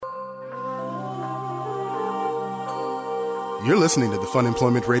You're listening to the Fun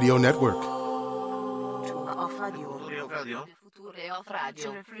Employment Radio Network. The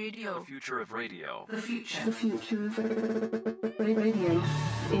future of radio. The future of radio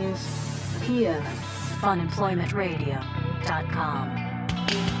is here. FunemploymentRadio.com.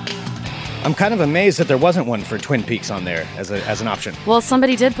 I'm kind of amazed that there wasn't one for Twin Peaks on there as an option. Well,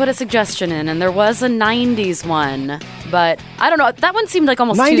 somebody did put a suggestion in, and there was a 90s one, but I don't know. That one seemed like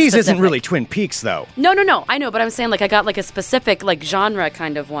almost 90s too specific. isn't really Twin Peaks, though. No. I know, but I'm saying like I got like a specific like genre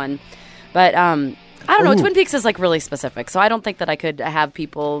kind of one. But I don't know. Twin Peaks is like really specific, so I don't think that I could have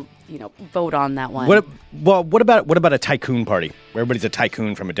people, vote on that one. What about a tycoon party where everybody's a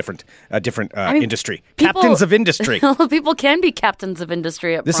tycoon from a different industry? People, captains of industry. People can be captains of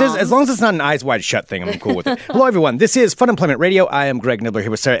industry at This proms. is, as long as it's not an eyes wide shut thing, I'm cool with it. Hello, everyone. This is Fun Employment Radio. I am Greg Nibbler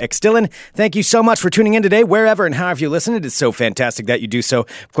here with Sarah X. Dillon. Thank you so much for tuning in today, wherever and however you listen. It is so fantastic that you do so.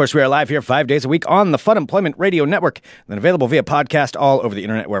 Of course, we are live here 5 days a week on the Fun Employment Radio Network, then available via podcast all over the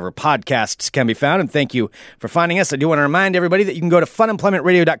internet, wherever podcasts can be found. And thank you for finding us. I do want to remind everybody that you can go to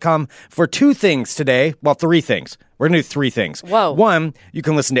funemploymentradio.com for two things today. Well, three things. We're going to do three things. Whoa. One, you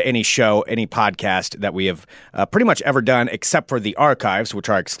can listen to any show, any podcast that we have pretty much ever done, except for the archives, which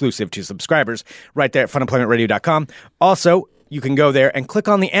are exclusive to subscribers, right there at funemploymentradio.com. Also, you can go there and click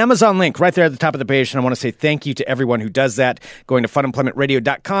on the Amazon link right there at the top of the page. And I want to say thank you to everyone who does that. Going to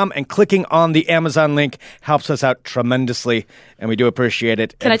funemploymentradio.com and clicking on the Amazon link helps us out tremendously, and we do appreciate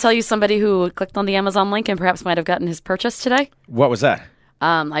it. Can I tell you somebody who clicked on the Amazon link and perhaps might have gotten his purchase today? What was that?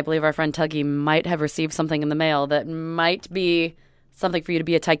 I believe our friend Tuggy might have received something in the mail that might be something for you to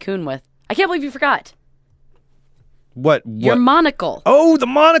be a tycoon with. I can't believe you forgot. What? Your monocle. Oh, the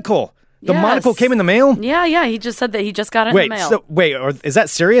monocle. The monocle came in the mail? Yeah. He just said that he just got it in the mail. Is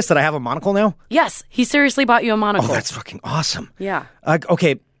that serious that I have a monocle now? Yes, he seriously bought you a monocle. Oh, that's fucking awesome. Yeah.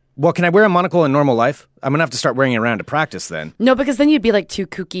 Okay, well, can I wear a monocle in normal life? I'm going to have to start wearing it around to practice then. No, because then you'd be like too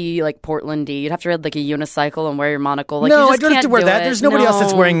kooky, like Portlandy. You'd have to ride like a unicycle and wear your monocle. Like, no, you I just don't have to can't wear do that. it. There's nobody else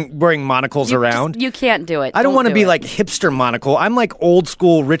that's wearing monocles around. You can't do it. I don't want to be it. like hipster monocle. I'm like old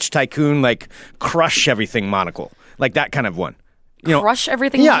school rich tycoon, like crush everything monocle. Like that kind of one. Crush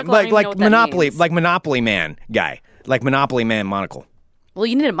everything Yeah, monocle? I don't even know what that Monopoly, means. like Monopoly Man guy. Like Monopoly Man monocle. Well,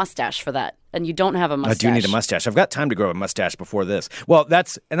 you need a mustache for that, and you don't have a mustache. I do need a mustache. I've got time to grow a mustache before this. Well,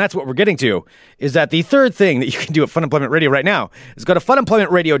 that's what we're getting to, is that the third thing that you can do at Fun Employment Radio right now is go to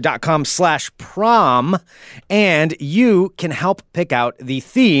funemploymentradio.com/prom, and you can help pick out the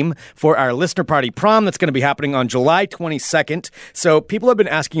theme for our listener party prom that's going to be happening on July 22nd. So people have been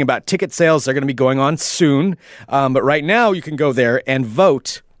asking about ticket sales. They're going to be going on soon. But right now you can go there and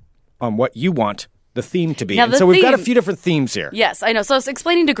vote on what you want the theme to be. Now, and so we've got a few different themes here. Yes, I know. So I was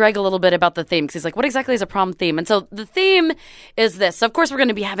explaining to Greg a little bit about the theme because he's like, what exactly is a prom theme? And so the theme is this. So of course we're going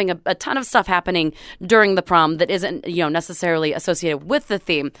to be having a ton of stuff happening during the prom that isn't, necessarily associated with the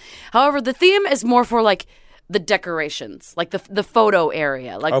theme. However, the theme is more for like the decorations, like the photo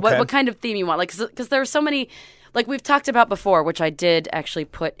area, like Okay. what kind of theme you want. Like, because there are so many, like we've talked about before, which I did actually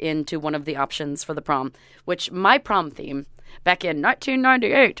put into one of the options for the prom, which my prom theme back in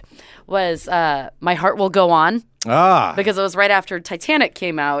 1998 was My Heart Will Go On. Because it was right after Titanic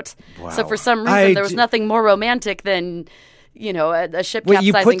came out. Wow. So for some reason, there was nothing more romantic than, a ship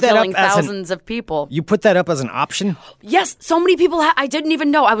capsizing, killing thousands of people. You put that up as an option? Yes. So many people, I didn't even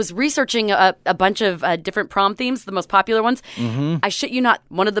know. I was researching a bunch of different prom themes, the most popular ones. Mm-hmm. I shit you not.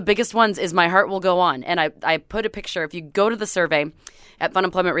 One of the biggest ones is My Heart Will Go On. And I put a picture. If you go to the survey at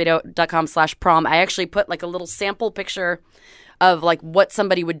funemploymentradio.com/prom, I actually put like a little sample picture of like what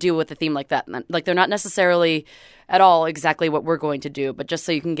somebody would do with a theme like that. And like they're not necessarily at all exactly what we're going to do, but just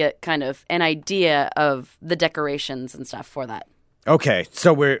so you can get kind of an idea of the decorations and stuff for that. Okay,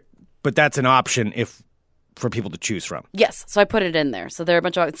 but that's an option for people to choose from. Yes, so I put it in there. So there are a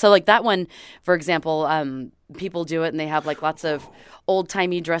bunch of, so like that one, for example, people do it and they have like lots of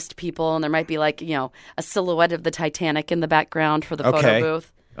old-timey dressed people, and there might be like, a silhouette of the Titanic in the background for the photo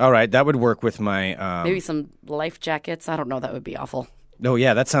booth. All right, that would work with my... Maybe some life jackets. I don't know. That would be awful. Oh,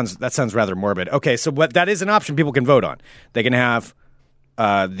 yeah, that sounds rather morbid. Okay, so that is an option people can vote on. They can have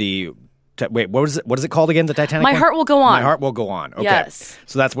wait, what is it called again, the Titanic My one? Heart Will Go On. My Heart Will Go On. Okay. Yes.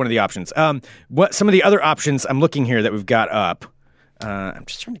 So that's one of the options. What some of the other options I'm looking here that we've got up, I'm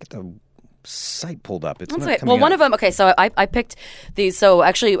just trying to get the site pulled up. It's not coming Well, one up. of them, okay, so I picked these. So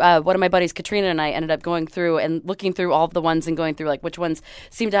actually, one of my buddies, Katrina, and I ended up going through and looking through all of the ones and going through like which ones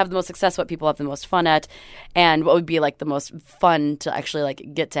seem to have the most success, what people have the most fun at, and what would be like the most fun to actually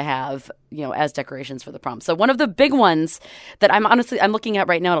like get to have, as decorations for the prom. So one of the big ones that I'm looking at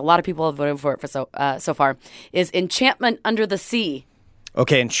right now, and a lot of people have voted for it so far, is Enchantment Under the Sea.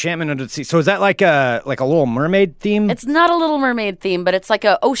 Okay, Enchantment Under the Sea. So is that like a Little Mermaid theme? It's not a Little Mermaid theme, but it's like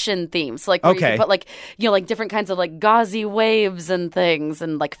a ocean theme. So like where you can put like, you know, like different kinds of like gauzy waves and things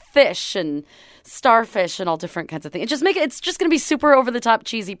and like fish and starfish and all different kinds of things. It's just going to be super over the top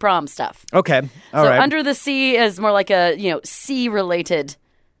cheesy prom stuff. Okay. All right. Under the Sea is more like a, you know, sea related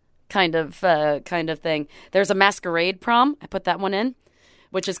kind of thing. There's a masquerade prom. I put that one in,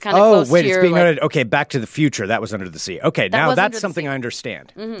 which is kind of close to your... it's being noted. Okay, Back to the Future. That was Under the Sea. Okay, now that's something I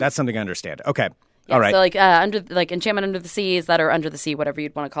understand. Mm-hmm. That's something I understand. Okay. Yeah, all right. So like Enchantment Under the Sea is that, or Under the Sea, whatever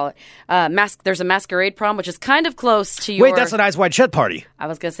you'd want to call it. There's a masquerade prom, which is kind of close to your... Wait, that's an Eyes Wide Shut party. I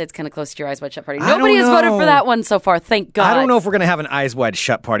was going to say it's kind of close to your Eyes Wide Shut party. Nobody has voted for that one so far, thank God. I don't know if we're going to have an Eyes Wide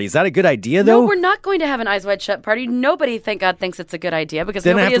Shut party. Is that a good idea, though? No, we're not going to have an Eyes Wide Shut party. Nobody, thank God, thinks it's a good idea because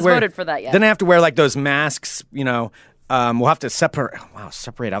nobody has voted for that yet. Then I have to wear like those masks, you know... we'll have to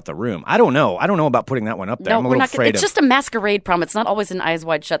separate out the room. I don't know. I don't know about putting that one up there. No, I'm a little afraid it's just a masquerade prom. It's not always an Eyes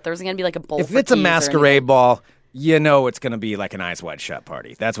Wide Shut. There's going to be like a bowl If it's a masquerade ball, you know it's going to be like an Eyes Wide Shut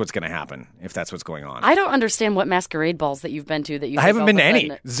party. That's what's going to happen if that's what's going on. I don't understand what masquerade balls that you've been to that you. I haven't been to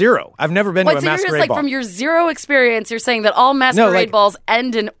any. Zero. I've never been to a masquerade ball. From your zero experience, you're saying that all masquerade balls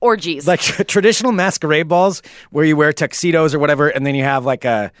end in orgies. Like traditional masquerade balls where you wear tuxedos or whatever, and then you have like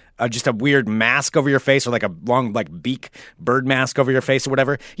just a weird mask over your face, or like a long beak bird mask over your face or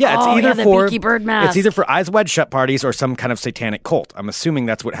whatever. Yeah, it's either the for beaky bird mask. It's either for Eyes Wide Shut parties or some kind of satanic cult. I'm assuming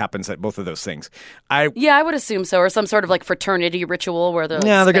that's what happens at both of those things. I would assume so, or some sort of like fraternity ritual where they're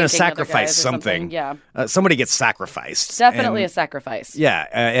they're going to sacrifice something. Yeah, somebody gets sacrificed. Definitely a sacrifice. Yeah,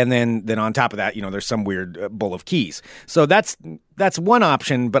 and then on top of that, you know, there's some weird bowl of keys. So that's one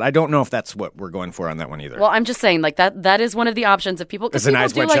option, but I don't know if that's what we're going for on that one either. Well, I'm just saying, like that is one of the options if people. It's an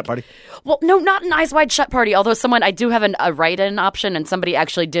Eyes Wide Shut party. Well, no, not an Eyes Wide Shut party. Although I do have a write-in option, and somebody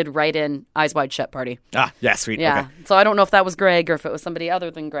actually did write in Eyes Wide Shut party. Ah, yeah, sweet. Yeah. Okay. So I don't know if that was Greg or if it was somebody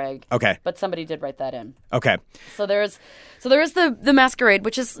other than Greg. Okay. But somebody did write that in. Okay. So there is the masquerade,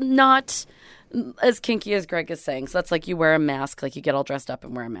 which is not as kinky as Greg is saying. So that's like you wear a mask, like you get all dressed up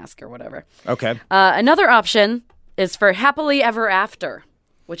and wear a mask or whatever. Okay. Another option is for Happily Ever After,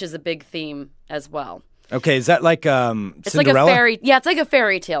 which is a big theme as well. Okay, is that like it's Cinderella? It's like a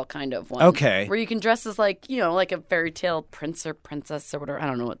fairy tale kind of one. Okay. Where you can dress as like, you know, like a fairy tale prince or princess or whatever. I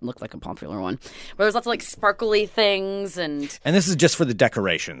don't know what looked like a popular one. Where there's lots of like sparkly things and this is just for the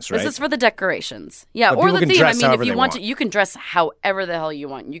decorations, right? This is for the decorations. Yeah, but or the theme. I mean, if you want to, you can dress however the hell you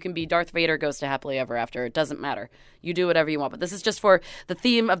want. You can be Darth Vader goes to Happily Ever After. It doesn't matter. You do whatever you want. But this is just for the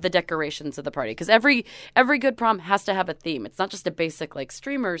theme of the decorations of the party. Because every good prom has to have a theme. It's not just a basic like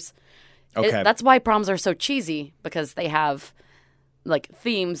streamers. Okay. That's why proms are so cheesy, because they have like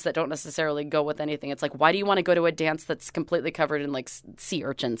themes that don't necessarily go with anything. It's like, why do you want to go to a dance that's completely covered in like sea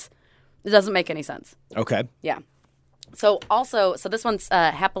urchins? It doesn't make any sense. Okay. Yeah. So this one's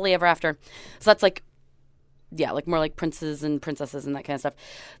Happily Ever After. So that's like, yeah, like more like princes and princesses and that kind of stuff.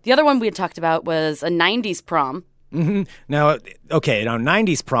 The other one we had talked about was a 90s prom. Mm-hmm. Now,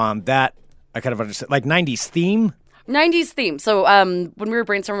 90s prom, that I kind of understand. Like 90s theme? 90s theme. So when we were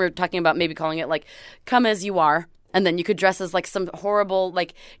brainstorming, we were talking about maybe calling it like Come As You Are. And then you could dress as like some horrible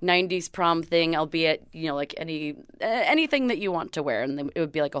like 90s prom thing, albeit, you know, like anything that you want to wear. And then it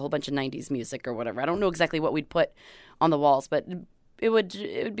would be like a whole bunch of 90s music or whatever. I don't know exactly what we'd put on the walls, but it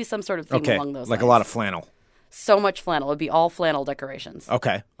would be some sort of theme along those lines. Like a lot of flannel. So much flannel. It would be all flannel decorations.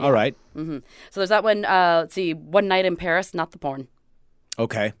 Okay. Yeah. All right. Mm-hmm. So there's that one. Let's see. One Night in Paris, not the porn.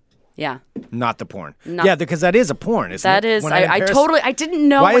 Okay. Yeah. Not the porn. Yeah, because that is a porn, isn't it? That is. I didn't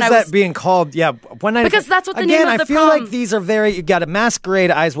know. Why is that being called? Yeah, One Night. Because that's what the name of the prom. Again, I feel like these are very. You got a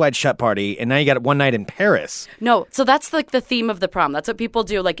masquerade, Eyes Wide Shut party, and now you got One Night in Paris. No, so that's like the theme of the prom. That's what people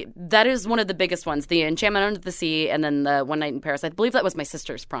do. Like that is one of the biggest ones. The Enchantment Under the Sea, and then the One Night in Paris. I believe that was my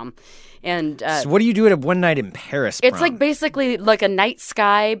sister's prom. And so what do you do at a One Night in Paris prom? It's like basically like a night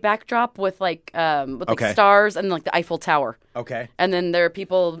sky backdrop with like stars and like the Eiffel Tower. Okay. And then there are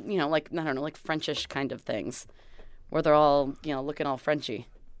people, you know, like, I don't know, like Frenchish kind of things where they're all, you know, looking all Frenchy.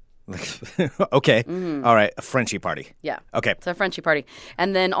 Okay. Mm-hmm. All right. A Frenchie party. Yeah. Okay. It's a Frenchie party.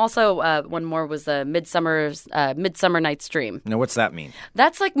 And then also one more was a Midsummer Night's Dream. Now, what's that mean?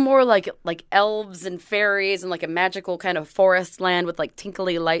 That's like more like elves and fairies and like a magical kind of forest land with like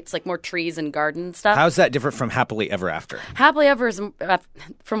tinkly lights, like more trees and garden stuff. How's that different from Happily Ever After? Happily Ever is,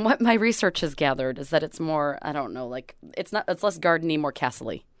 from what my research has gathered, is that it's more, I don't know, like it's less gardeny, more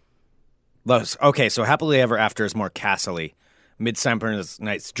castle-y. Okay, so Happily Ever After is more castle-y. Midsummer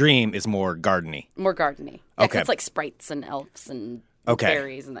Night's Dream is more gardeny. More gardeny. Yeah, okay. It's like sprites and elves and okay.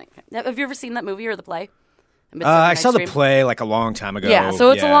 fairies and that kind of. Have you ever seen that movie or the play? I saw the play like a long time ago. Yeah,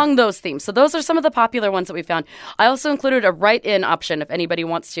 so it's along those themes. So those are some of the popular ones that we found. I also included a write-in option if anybody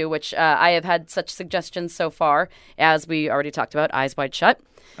wants to, which I have had such suggestions so far, as we already talked about, Eyes Wide Shut.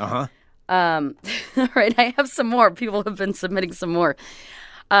 Uh-huh. All right, I have some more. People have been submitting some more.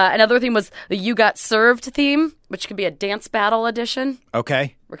 Another theme was the You Got Served theme, which could be a dance battle edition.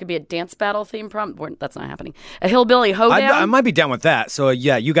 Okay. Or it could be a dance battle theme. That's not happening. A Hillbilly Hoedown. I might be down with that. So,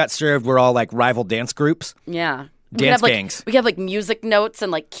 yeah, You Got Served. We're all like rival dance groups. Yeah. Dance gangs. We have like music notes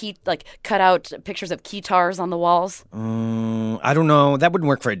and like cut out pictures of guitars on the walls. I don't know. That wouldn't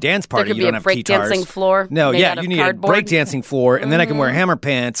work for a dance party. There could you be don't a have breakdancing floor. No, made out you of need cardboard. a breakdancing floor, and then I can wear hammer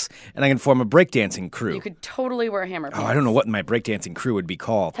pants, and I can form a breakdancing crew. You could totally wear hammer pants. Oh, I don't know what my breakdancing crew would be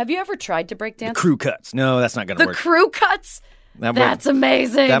called. Have you ever tried to break dance? Crew cuts. No, that's not going to The work. crew cuts? That's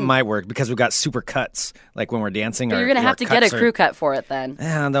amazing. That might work because we've got super cuts, like when we're dancing. But you're going to have to get a crew cut for it then.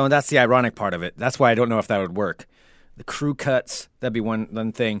 Yeah, no, that's the ironic part of it. That's why I don't know if that would work. The crew cuts, that'd be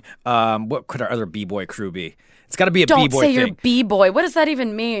one thing. What could our other B-boy crew be? It's got to be a B-boy B-boy thing. Don't say thing. you're B-boy. What does that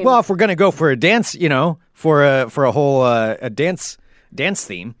even mean? Well, if we're going to go for a dance, for a whole a dance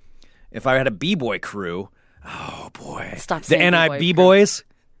theme, if I had a B-boy crew, oh boy. Stop the saying NI B-boy B-boys?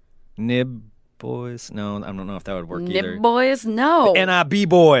 Nib boys? No, I don't know if that would work either. Nib boys? No. The NI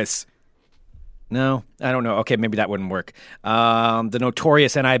B-boys. No, I don't know. Okay, maybe that wouldn't work. The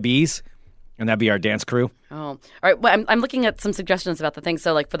notorious NIBs, and that'd be our dance crew. Oh, all right. Well, I'm looking at some suggestions about the things.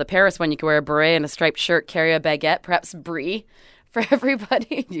 So, like for the Paris one, you could wear a beret and a striped shirt, carry a baguette, perhaps brie for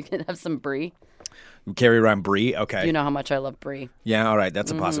everybody. You can have some brie. You carry around brie? Okay. You know how much I love brie. Yeah, all right.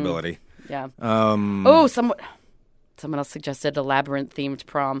 That's a possibility. Yeah. Someone else suggested a labyrinth-themed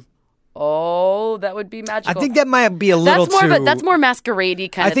prom. Oh, that would be magical. I think that might be a little that's more masquerade-y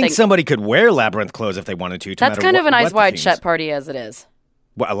kind of thing. I think somebody could wear labyrinth clothes if they wanted to. That's kind of an Eyes Wide Shut party as it is.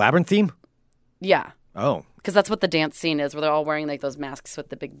 What, a labyrinth theme? Yeah. Oh. Because that's what the dance scene is, where they're all wearing like those masks with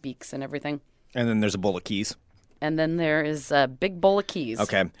the big beaks and everything. And then there's a bowl of keys. And then there is a big bowl of keys.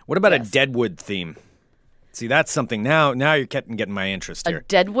 Okay. What about a Deadwood theme? See, that's something. Now you're getting my interest here. A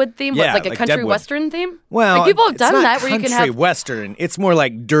Deadwood theme? Yeah, like a country Deadwood. Western theme? Well, like people have done it's not that where you can have country Western. It's more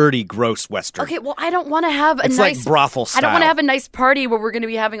like dirty, gross Western. Okay, well, I don't want to have a it's nice like brothel style. I don't want to have a nice party where we're going to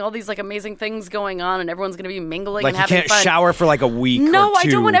be having all these like amazing things going on and everyone's going to be mingling like and having you can't fun. shower for like a week. No, or two.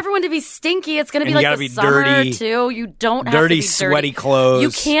 I don't want everyone to be stinky. It's going to be like the summer dirty, too. You don't have dirty, to be sweaty clothes.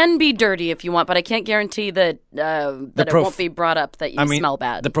 You can be dirty if you want, but I can't guarantee that it won't be brought up that you smell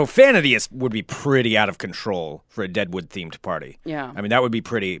bad. The profanity would be pretty out of control for a Deadwood themed party. Yeah. I mean, that would be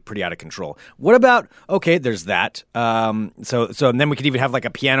pretty out of control. What about, okay, there's that. So and then we could even have like a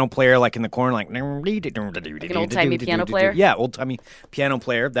piano player like in the corner, like an old-timey piano player? Yeah, old-timey piano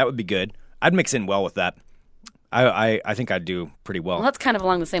player. That would be good. I'd mix in well with that. I think I'd do pretty well. Well, that's kind of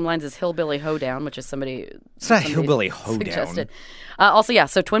along the same lines as Hillbilly Hoedown, which is somebody. It's not Hillbilly Hoedown. Suggested. Also, yeah.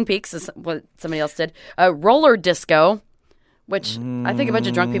 So Twin Peaks is what somebody else did. Roller disco, which I think a bunch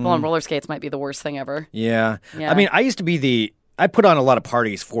of drunk people on roller skates might be the worst thing ever. Yeah. I mean, I used to be I put on a lot of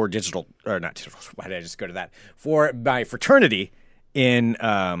parties for not digital. Why did I just go to that? For my fraternity in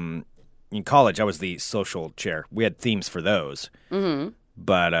college, I was the social chair. We had themes for those. Mm-hmm.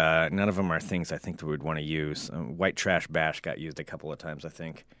 But none of them are things I think that we'd want to use. White Trash Bash got used a couple of times, I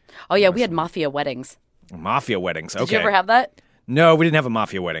think. Oh, yeah, we had mafia weddings. Mafia weddings, okay. Did you ever have that? No, we didn't have a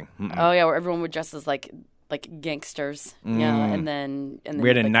mafia wedding. Mm-mm. Oh, yeah, where everyone would dress as like gangsters. Yeah, and then we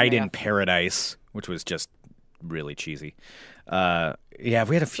had a night in paradise, which was just really cheesy. Yeah,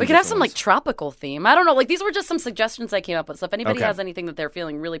 we had a few. We could have some like tropical theme. I don't know. Like these were just some suggestions I came up with. So if anybody has anything that they're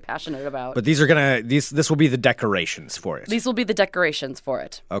feeling really passionate about, but these are this will be the decorations for it. These will be the decorations for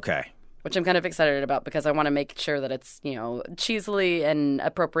it. Okay. Which I'm kind of excited about because I want to make sure that it's cheesily and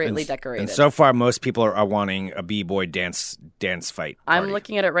appropriately decorated. And so far, most people are wanting a b-boy dance fight. Party. I'm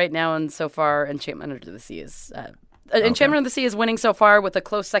looking at it right now, and so far, Enchantment Under the Sea is. Enchantment of the Sea is winning so far with a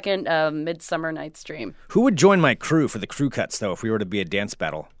close second, Midsummer Night's Dream. Who would join my crew for the crew cuts, though, if we were to be a dance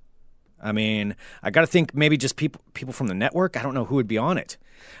battle? I mean, I got to think maybe just people from the network. I don't know who would be on it.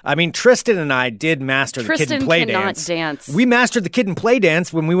 I mean, Tristan and I did master the Kid and Play dance. Dance. We mastered the Kid and Play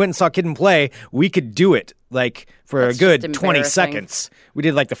dance when we went and saw Kid and Play. We could do it like for a good 20 seconds. We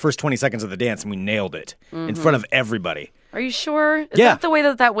did like the first 20 seconds of the dance, and we nailed it in front of everybody. Are you sure? Is that the way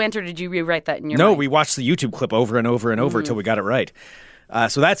that went, or did you rewrite that in your mind? No, we watched the YouTube clip over and over and over until we got it right.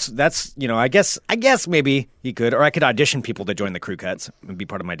 So that's I guess maybe he could, or I could audition people to join the crew cuts and be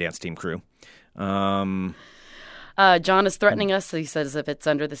part of my dance team crew. John is threatening us. He says if it's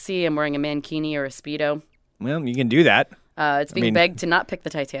Under the Sea, I'm wearing a mankini or a Speedo. Well, you can do that. It's being begged to not pick the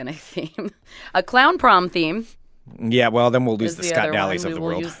Titanic theme. A clown prom theme. Yeah, well, then we'll lose the Scott Dallies of the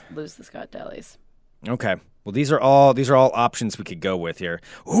world. Lose the Scott Dallies. Okay. Well, these are all options we could go with here.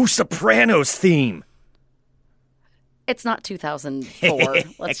 Ooh, Sopranos theme. It's not 2004.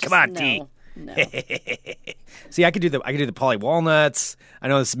 Come on, T. No. See, I could do the Polly Walnuts. I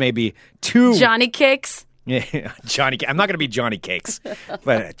know this may be too Johnny Cakes. Yeah, Johnny. I'm not going to be Johnny Cakes,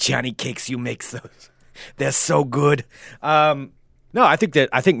 but Johnny Cakes, you make those. They're so good. No, I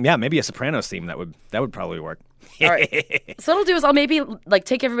think maybe a Sopranos theme that would probably work. All right. So what I'll do is I'll maybe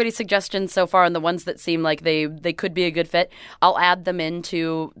take everybody's suggestions so far and the ones that seem like they could be a good fit. I'll add them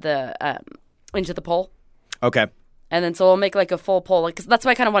into the poll. Okay. And then so we'll make a full poll because that's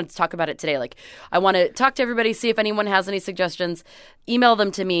why I kind of wanted to talk about it today. I want to talk to everybody, see if anyone has any suggestions. Email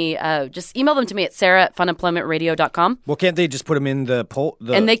them to me. Just email them to me at sarah@funemploymentradio.com. Well, can't they just put them in the poll?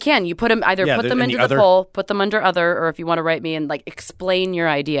 And they can. You put them put them into the poll, put them under other, or if you want to write me and explain your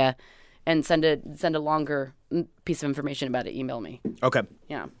idea and send a longer piece of information about it, email me. Okay.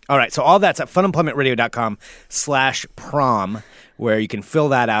 Yeah. All right. So all that's at funemploymentradio.com/prom, where you can fill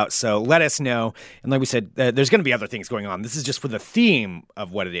that out. So let us know. And like we said, there's going to be other things going on. This is just for the theme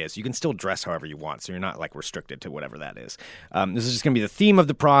of what it is. You can still dress however you want, so you're not restricted to whatever that is. This is just going to be the theme of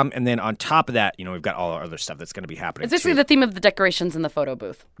the prom, and then on top of that, we've got all our other stuff that's going to be happening. It's basically the theme of the decorations in the photo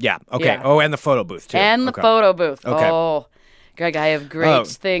booth. Yeah. Okay. Yeah. Oh, and the photo booth too. And the photo booth. Okay. Oh. Greg, I have great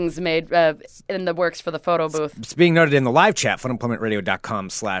things made in the works for the photo booth. It's being noted in the live chat,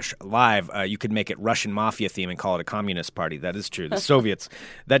 funemploymentradio.com/live. You could make it Russian mafia theme and call it a communist party. That is true. The Soviets.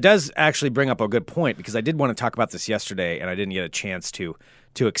 That does actually bring up a good point because I did want to talk about this yesterday and I didn't get a chance to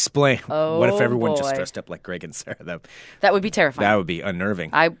explain. What if everyone just dressed up like Greg and Sarah? That would be terrifying. That would be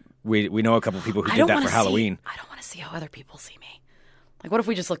unnerving. We know a couple people who did that for Halloween. I don't want to see how other people see me. What if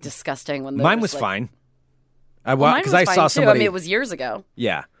we just look disgusting when mine was fine. Mine was I fine saw too. somebody. It was years ago.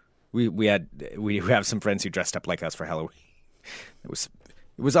 Yeah, we have some friends who dressed up like us for Halloween. It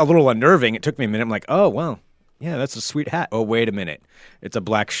was a little unnerving. It took me a minute. I'm like, oh well, yeah, that's a sweet hat. Oh wait a minute, it's a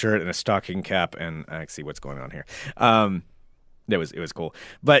black shirt and a stocking cap, and I see what's going on here. It was cool,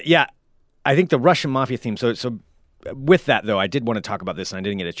 but yeah, I think the Russian mafia theme. So with that though, I did want to talk about this, and I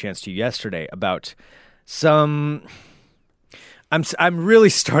didn't get a chance to yesterday about some. I'm really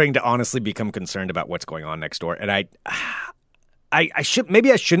starting to honestly become concerned about what's going on next door, and I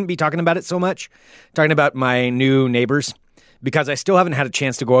shouldn't be talking about it so much, talking about my new neighbors, because I still haven't had a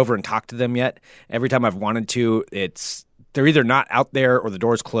chance to go over and talk to them yet. Every time I've wanted to, they're either not out there or the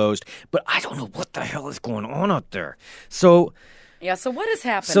door's closed, but I don't know what the hell is going on out there. So what is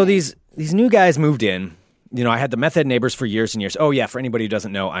happening? So these new guys moved in. I had the meth head neighbors for years and years. Oh, yeah, for anybody who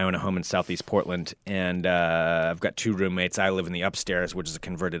doesn't know, I own a home in Southeast Portland, and I've got 2 roommates. I live in the upstairs, which is a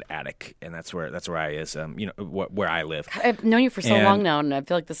converted attic, and that's where I is, where I live. I've known you for so long now, and I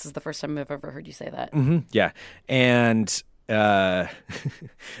feel like this is the first time I've ever heard you say that. Mm-hmm, yeah, and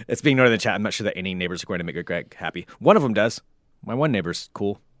it's being noted in the chat. I'm not sure that any neighbors are going to make Greg happy. One of them does. My one neighbor's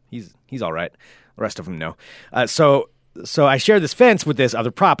cool. He's all right. The rest of them, no. So I share this fence with this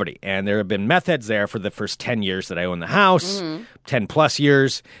other property, and there have been meth heads there for the first 10 years that I own the house, 10 plus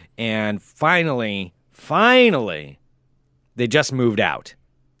years, and finally, they just moved out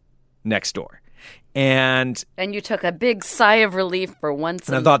next door. And you took a big sigh of relief for once.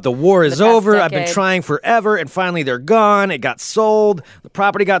 And I thought the war is over. I've been trying forever, and finally they're gone. It got sold. The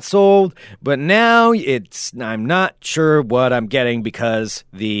property got sold, but now I'm not sure what I'm getting because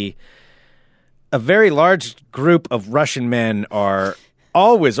a very large group of Russian men are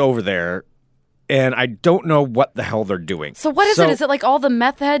always over there, and I don't know what the hell they're doing. So what is it? Is it all the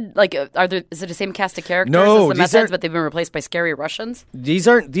meth head? Is it the same cast of characters no, as the meth heads, but they've been replaced by scary Russians? These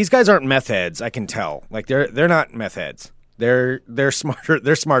guys aren't meth heads. I can tell. They're not meth heads. They're smarter.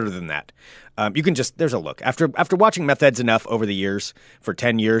 They're smarter than that. You can there's a look after watching meth heads enough over the years for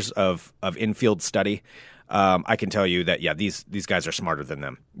 10 years of infield study. I can tell you that, yeah, these guys are smarter than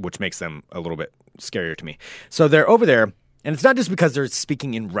them, which makes them a little bit scarier to me. So they're over there, and it's not just because they're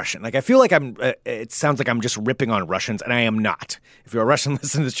speaking in Russian. I feel like it sounds like I'm just ripping on Russians, and I am not. If you're a Russian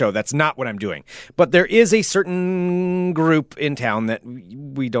listening to the show, that's not what I'm doing. But there is a certain group in town that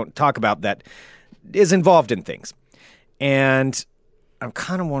we don't talk about that is involved in things. And I'm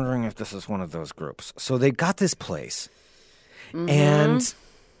kind of wondering if this is one of those groups. So they got this place, and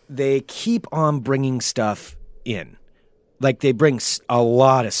they keep on bringing stuff in. They bring a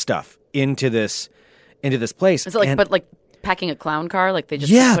lot of stuff into this place. Is it but packing a clown car? They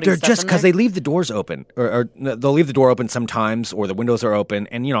just they're just because they leave the doors open, or they'll leave the door open sometimes, or the windows are open,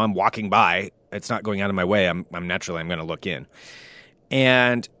 and I'm walking by. It's not going out of my way. I'm naturally going to look in,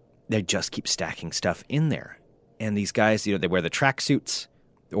 and they just keep stacking stuff in there. And these guys, they wear the tracksuits,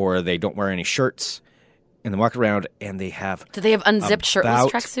 or they don't wear any shirts. And they walk around, and they have... Do they have unzipped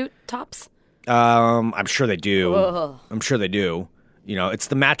shirtless tracksuit tops? I'm sure they do. Ugh. I'm sure they do. You know, it's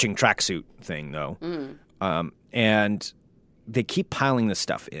the matching tracksuit thing, though. And they keep piling this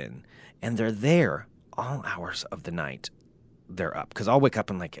stuff in, and they're there all hours of the night. They're up because I'll wake up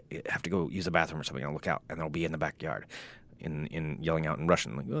and like have to go use the bathroom or something. I'll look out, and they'll be in the backyard, in yelling out in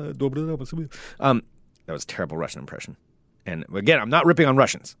Russian, like that was a terrible Russian impression. And again, I'm not ripping on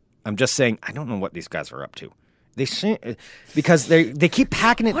Russians. I'm just saying I don't know what these guys are up to. Because they keep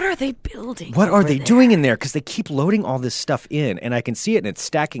packing it. What are they building? What are they there? doing in there? Because they keep loading all this stuff in, and I can see it, and it's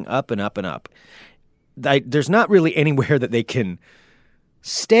stacking up and up and up. There's not really anywhere that they can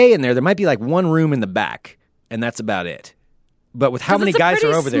stay in there. There might be like one room in the back, and that's about it. But with how many guys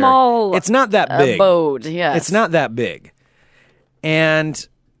are over there, it's not that big. Abode, yes. It's not that big. And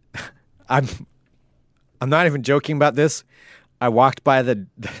I'm not even joking about this. I walked by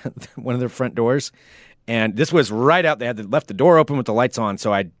one of their front doors, and this was right out. They had left the door open with the lights on,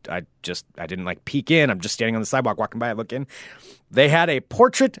 so I didn't like peek in. I'm just standing on the sidewalk, walking by. I look in. They had a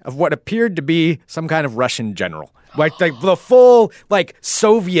portrait of what appeared to be some kind of Russian general, like the full like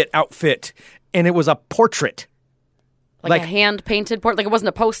Soviet outfit, and it was a portrait, like a hand painted portrait. Like it wasn't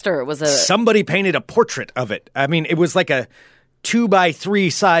a poster. It was somebody painted a portrait of it. I mean, it was like a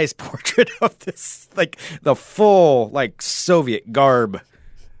 2x3 size portrait of this, like the full like Soviet garb.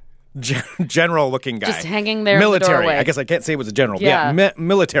 General looking guy. Just hanging there military. in the doorway. I guess I can't say it was a general. Yeah.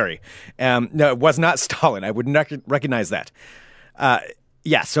 Military. No, it was not Stalin. I would not recognize that.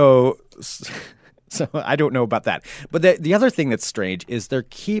 So I don't know about that. But the other thing that's strange is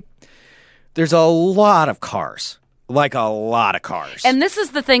there's a lot of cars. Like a lot of cars. And this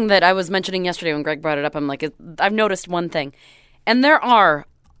is the thing that I was mentioning yesterday when Greg brought it up. I'm like, I've noticed one thing. And there are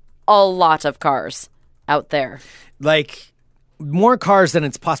a lot of cars out there. Like more cars than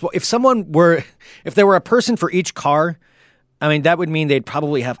it's possible. If there were a person for each car, I mean, that would mean they'd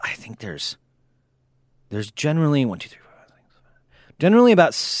probably have, I think there's generally 1, 2, 3, 4, 5, 6, 7, generally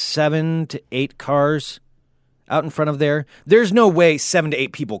about 7 to 8 cars out in front of there. There's no way 7 to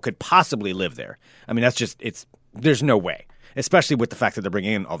 8 people could possibly live there. I mean, there's no way, especially with the fact that they're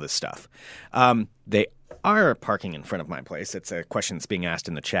bringing in all this stuff. They are parking in front of my place. It's a question that's being asked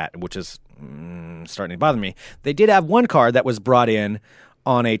in the chat, which is starting to bother me. They did have one car that was brought in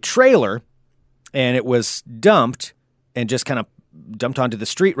on a trailer, and it was dumped and just kind of dumped onto the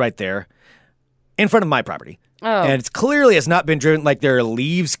street right there in front of my property. Oh. And it's clearly has not been driven, like there are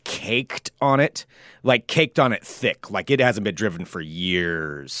leaves caked on it thick, like it hasn't been driven for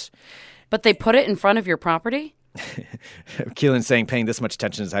years. But they put it in front of your property? Keelan's saying paying this much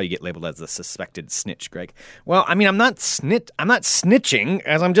attention is how you get labeled as a suspected snitch, Greg. Well, I mean, I'm not snitching,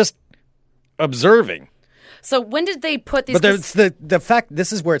 as I'm just observing. So when did they put these? But the fact,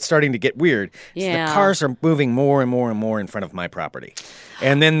 this is where it's starting to get weird. Yeah. The cars are moving more and more and more in front of my property.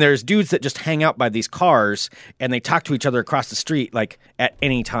 And then there's dudes that just hang out by these cars, and they talk to each other across the street, like, at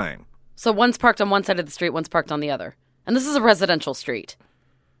any time. So one's parked on one side of the street, one's parked on the other. And this is a residential street.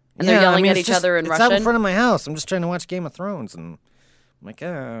 And they're yelling at each other in Russian? It's out in front of my house. I'm just trying to watch Game of Thrones, and I'm like,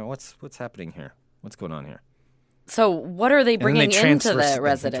 what's happening here? What's going on here? So what are they bringing into the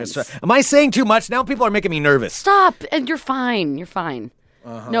residence? Am I saying too much? Now people are making me nervous. Stop. And you're fine. You're fine.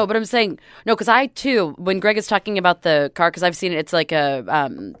 Uh-huh. No, but I'm saying, no, because I, too, when Greg is talking about the car, because I've seen it, it's like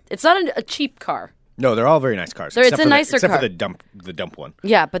it's not a cheap car. No, they're all very nice cars. It's a nicer car. Except for the dump one.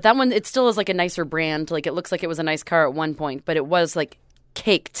 Yeah, but that one, it still is like a nicer brand. Like, it looks like it was a nice car at one point, but it was, like,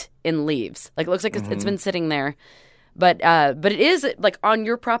 caked in leaves. Like, it looks like it's been sitting there. But it is, like, on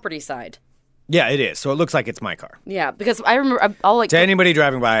your property side. Yeah, it is. So it looks like it's my car. Yeah, because I remember, I'll like... To anybody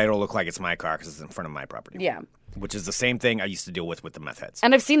driving by, it'll look like it's my car because it's in front of my property. Yeah. Which is the same thing I used to deal with the meth heads.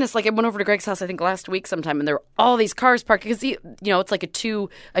 And I've seen this, like, I went over to Greg's house, I think, last week sometime, and there were all these cars parked, because, it's like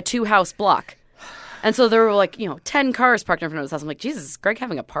a two-house block. And so there were, like, 10 cars parked in front of his house. I'm like, Jesus, is Greg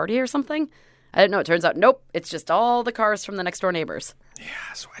having a party or something? I didn't know. It turns out, nope, it's just all the cars from the next-door neighbors.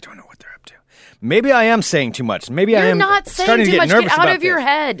 Yeah, so I don't know what they're up to. Maybe I am saying too much. Maybe I am not saying starting too to get much. nervous Get out about of your this.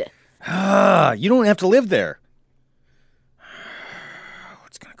 head. You don't have to live there.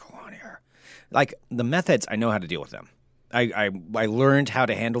 What's going to go on here? Like, the meth heads, I know how to deal with them. I learned how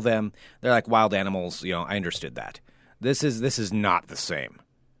to handle them. They're like wild animals. I understood that. This is not the same.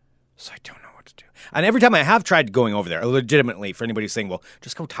 So I don't know what to do. And every time I have tried going over there, legitimately, for anybody who's saying, well,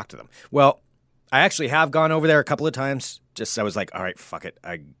 just go talk to them. Well, I actually have gone over there a couple of times. I was like, all right, fuck it.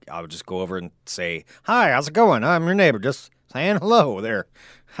 I'll just go over and say, hi, how's it going? I'm your neighbor. Just saying hello there.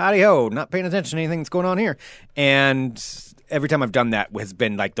 Howdy-ho. Not paying attention to anything that's going on here. And every time I've done that has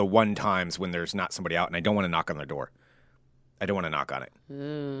been like the one times when there's not somebody out and I don't want to knock on their door. I don't want to knock on it.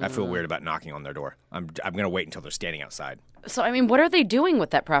 I feel weird about knocking on their door. I'm going to wait until they're standing outside. So, I mean, what are they doing with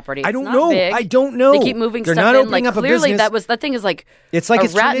that property? I don't know. I don't know. They keep moving They're stuff not in. opening Like, up a clearly, business. that thing is like It's like a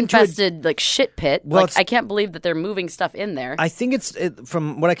it's turned into rat-infested like shit pit. Well, like, I can't believe that they're moving stuff in there. I think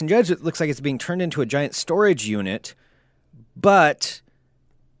from what I can judge, it looks like it's being turned into a giant storage unit, but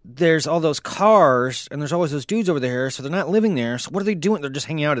there's all those cars, and there's always those dudes over there, so they're not living there. So what are they doing? They're just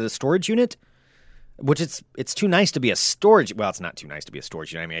hanging out at a storage unit? Which it's too nice to be a storage. Well, it's not too nice to be a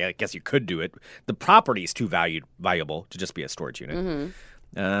storage unit. I mean, I guess you could do it. The property is too valuable to just be a storage unit.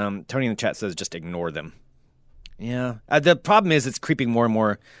 Mm-hmm. Tony in the chat says just ignore them. Yeah. The problem is it's creeping more and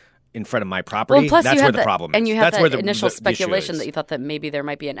more in front of my property. Well, plus That's you where had the problem is. And you had That's where that initial the issue speculation is. that you thought that maybe there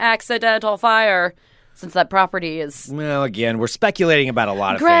might be an accidental fire since that property is... Well, again, we're speculating about a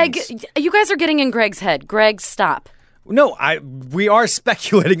lot of Greg, things. you guys are getting in Greg's head. Greg, stop. No, we are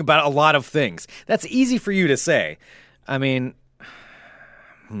speculating about a lot of things. That's easy for you to say. I mean,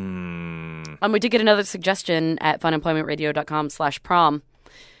 We did get another suggestion at funemploymentradio.com/prom.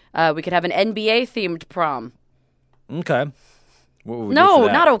 We could have an NBA-themed prom. okay. What would we do No, for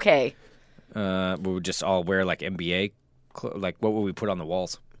that? not okay. We would just all wear like NBA, like what would we put on the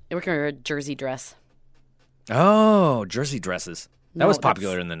walls? We're going to wear a jersey dress. Oh, jersey dresses. That No, was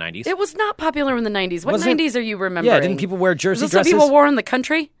popular in the 90s. It was not popular in the 90s. What Was it? 90s are you remembering? Yeah, didn't people wear jersey Is this dresses? what people wore in the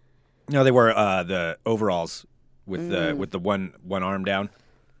country? No, they wore the overalls with the one arm down.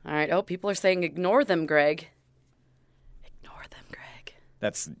 All right. Oh, people are saying ignore them, Greg. Ignore them, Greg.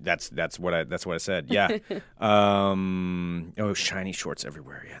 That's what I said. Yeah. Oh, shiny shorts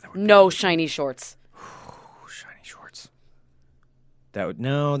everywhere. Yeah, that would No shiny shorts. shiny shorts. That would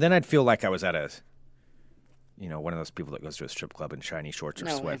no. Then I'd feel like I was at a, one of those people that goes to a strip club in shiny shorts or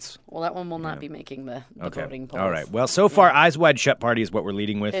No. sweats. Well, that one will not be making the voting polls. All right. Well, so far, Eyes Wide Shut Party is what we're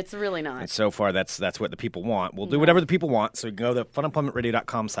leading with. It's really not. And so far, that's what the people want. We'll do whatever the people want. So you can go to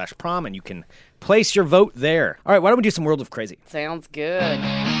funemploymentradio.com/prom and you can place your vote there. All right. Why don't we do some World of Crazy? Sounds good.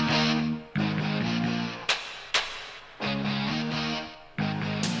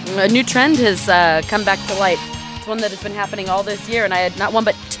 A new trend has come back to light. It's one that has been happening all this year, and I had not one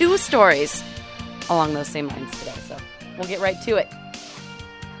but two stories along those same lines today. So we'll get right to it.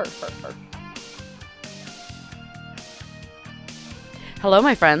 Hello,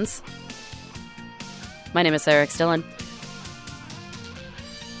 my friends. My name is Sarah X. Dillon.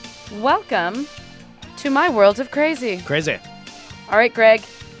 Welcome to my world of crazy. Crazy. All right, Greg.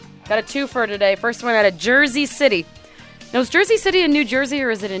 Got a two for today. First one out of Jersey City. Now, is Jersey City in New Jersey or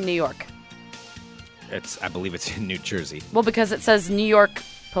is it in New York? I believe it's in New Jersey. Well, because it says New York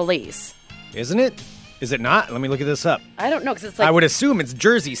Police. Isn't it? Is it not? Let me look at this up. I don't know, because it's like... I would assume it's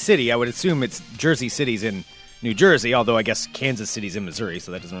Jersey City. I would assume it's Jersey City's in New Jersey, although I guess Kansas City's in Missouri,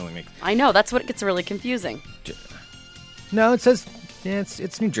 so that doesn't really make... I know, that's what gets really confusing. No, it says... Yeah,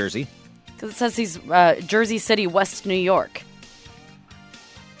 it's New Jersey. Because it says he's Jersey City, West New York.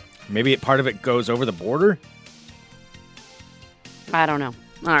 Maybe part of it goes over the border? I don't know.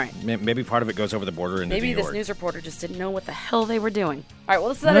 All right. Maybe part of it goes over the border into Maybe New this York. news reporter just didn't know what the hell they were doing. All right, well,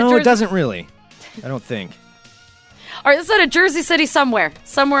 this is out of No, Jersey... it doesn't really. I don't think. All right, this is out of Jersey City somewhere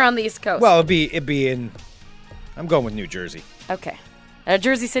on the East Coast. Well, it'd be in... I'm going with New Jersey. Okay.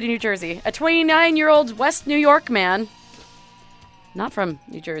 Jersey City, New Jersey. A 29-year-old West New York man, not from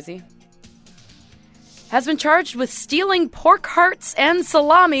New Jersey, has been charged with stealing pork hearts and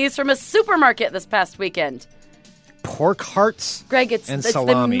salamis from a supermarket this past weekend. Pork hearts? Greg, it's and the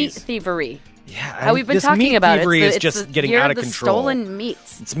salamis. meat thievery. Yeah, How we've been this talking meat about it. thievery It's is just the getting year out of of the control. stolen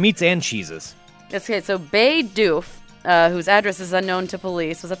meats. It's meats and cheeses. Okay, so Bay Doof, whose address is unknown to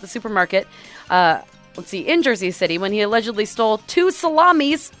police, was at the supermarket, in Jersey City, when he allegedly stole 2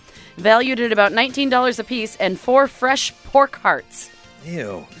 salamis, valued at about $19 apiece, and 4 fresh pork hearts.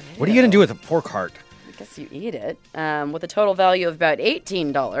 Ew. What are you going to do with a pork heart? I guess you eat it, with a total value of about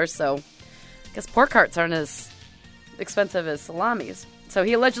 $18, so I guess pork hearts aren't as expensive as salamis. So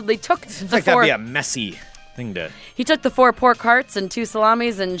he allegedly took Seems the like 4... that'd be a messy thing to... He took the 4 pork hearts and 2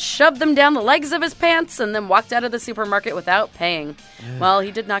 salamis and shoved them down the legs of his pants and then walked out of the supermarket without paying. Well, he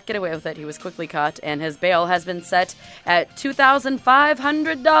did not get away with it. He was quickly caught, and his bail has been set at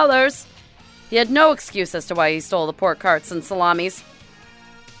 $2,500. He had no excuse as to why he stole the pork hearts and salamis.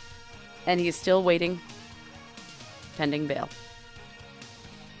 And he's still waiting, pending bail.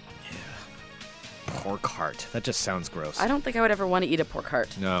 Pork heart. That just sounds gross. I don't think I would ever want to eat a pork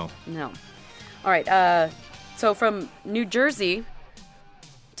heart. No. No. All right, so from New Jersey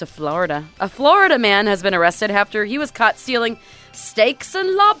to Florida. A Florida man has been arrested after he was caught stealing steaks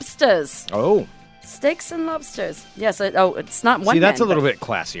and lobsters. Oh. Steaks and lobsters. Yes. It's not one. See, that's man, a little bit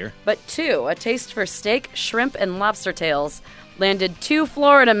classier. But two. A taste for steak, shrimp, and lobster tails landed 2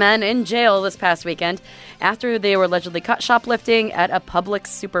 Florida men in jail this past weekend after they were allegedly caught shoplifting at a Publix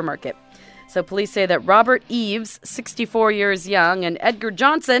supermarket. So police say that Robert Eves, 64 years young, and Edgar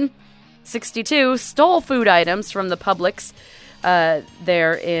Johnson, 62, stole food items from the Publix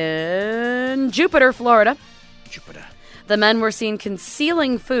there in Jupiter, Florida. Jupiter. The men were seen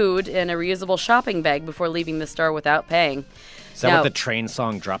concealing food in a reusable shopping bag before leaving the store without paying. Is that what the train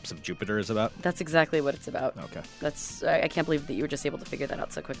song Drops of Jupiter is about? That's exactly what it's about. Okay. I can't believe that you were just able to figure that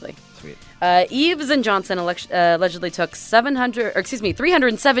out so quickly. Sweet. Eves and Johnson allegedly took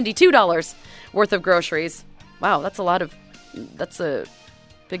 $372 worth of groceries. Wow, that's a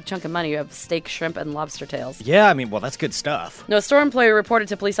big chunk of money. You have steak, shrimp, and lobster tails. Yeah, I mean, well, that's good stuff. No, a store employee reported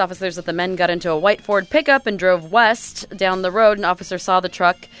to police officers that the men got into a white Ford pickup and drove west down the road. An officer saw the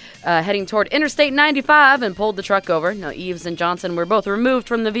truck heading toward Interstate 95 and pulled the truck over. Now, Eves and Johnson were both removed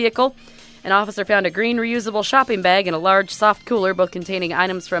from the vehicle. An officer found a green reusable shopping bag and a large soft cooler, both containing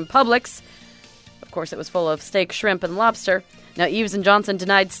items from Publix. Of course, it was full of steak, shrimp, and lobster. Now, Eves and Johnson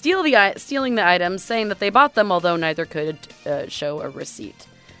denied stealing the items, saying that they bought them, although neither could show a receipt.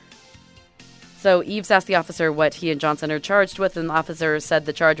 So Eves asked the officer what he and Johnson are charged with, and the officer said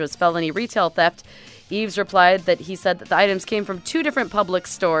the charge was felony retail theft. Eves replied that he said that the items came from 2 different Publix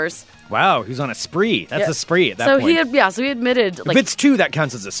stores. Wow, he's on a spree. That's a spree at that point. So he admitted. If it's 2, that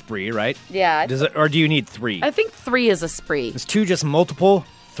counts as a spree, right? Yeah. Or do you need 3? I think 3 is a spree. Is 2 just multiple?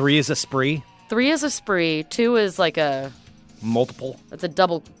 3 is a spree? 3 is a spree. 2 is like a... Multiple? It's a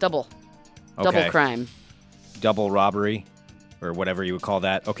double crime. Double robbery? Or whatever you would call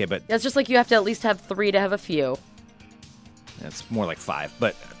that. Okay, but... It's just like you have to at least have 3 to have a few. It's more like 5.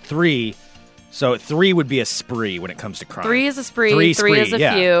 But 3... So 3 would be a spree when it comes to crime. 3 is a spree. 3 is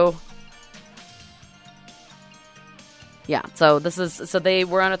a few. Yeah, so they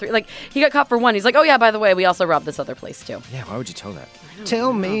were on a 3. Like, he got caught for 1. He's like, oh yeah, by the way, we also robbed this other place too. Yeah, why would you tell that?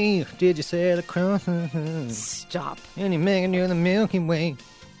 Tell me, did you sail across? Stop. Any man near the Milky Way?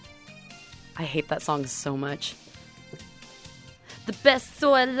 I hate that song so much. The best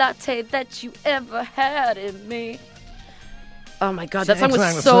soy latte that you ever had in me. Oh my god, that song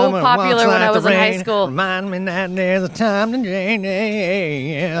was so popular when I was in high school. Remind me that there's a time to change.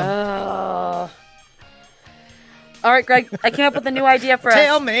 All right, Greg, I came up with a new idea for us.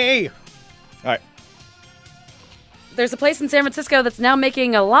 Tell me. All right. There's a place in San Francisco that's now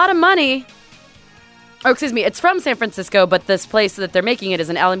making a lot of money. Oh, excuse me, it's from San Francisco, but this place that they're making it is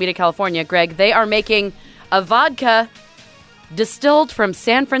in Alameda, California. Greg, they are making a vodka distilled from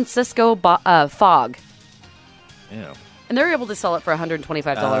San Francisco fog. Ew. And they're able to sell it for $125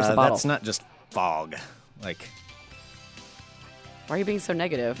 a bottle. That's not just fog. Like, why are you being so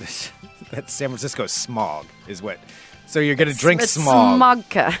negative? That's San Francisco smog is what. So you're going to drink smog.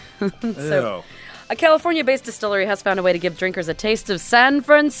 Smogka. So, a California-based distillery has found a way to give drinkers a taste of San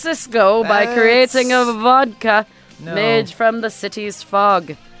Francisco by creating a vodka made from the city's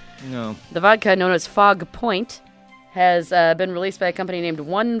fog. No. The vodka, known as Fog Point, has been released by a company named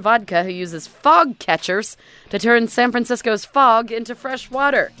One Vodka, who uses fog catchers to turn San Francisco's fog into fresh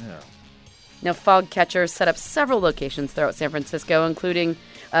water. Yeah. Now, fog catchers set up several locations throughout San Francisco, including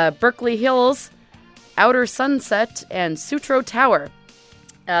Berkeley Hills, Outer Sunset, and Sutro Tower.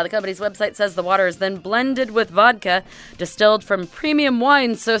 The company's website says the water is then blended with vodka, distilled from premium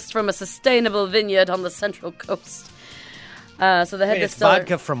wine sourced from a sustainable vineyard on the Central Coast. So the head distiller... It's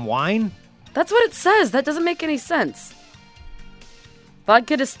vodka from wine? That's what it says. That doesn't make any sense.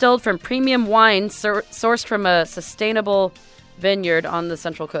 Vodka distilled from premium wine sourced from a sustainable vineyard on the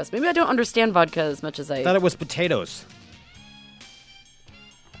Central Coast. Maybe I don't understand vodka as much as I thought it was potatoes.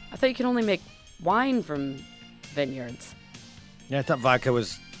 I thought you could only make wine from vineyards. Yeah, I thought vodka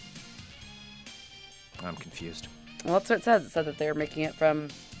was... I'm confused. Well, that's what it says. It said that they're making it from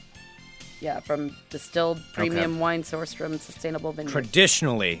distilled premium wine sourced from sustainable vineyards.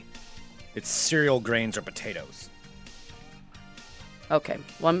 Traditionally, it's cereal grains or potatoes. Okay.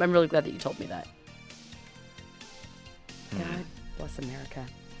 Well, I'm really glad that you told me that. God bless America.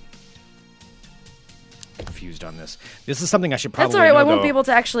 Confused on this. This is something I should probably That's all right. know, I won't be able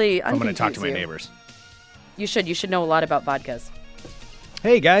to actually I'm going to talk to my neighbors. You should. You should know a lot about vodkas.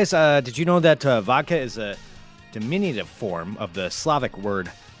 Hey, guys. Did you know that vodka is a diminutive form of the Slavic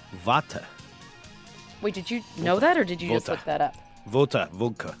word vata? Wait, did you know that, or did you just look that up? Vodka.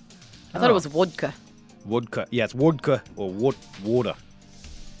 I thought it was vodka. Vodka. Yeah, it's vodka or voda.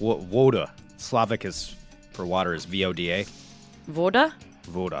 Voda. Slavic is for water is V-O-D-A. Voda?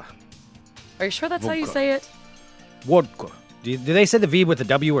 Voda. Are you sure that's how you Vodka. say it? Vodka. Do they say the V with the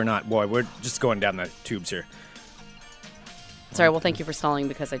W or not? Boy, we're just going down the tubes here. Sorry, well, thank you for stalling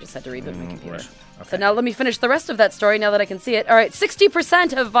because I just had to reboot my computer. Right. Okay. So now let me finish the rest of that story now that I can see it. All right,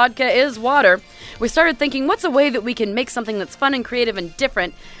 60% of vodka is water. We started thinking, what's a way that we can make something that's fun and creative and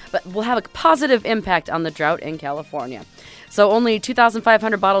different, but will have a positive impact on the drought in California? So only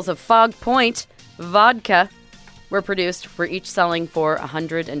 2,500 bottles of Fog Point vodka were produced, were each selling for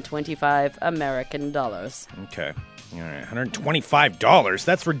 $125 American dollars. Okay. All right, $125?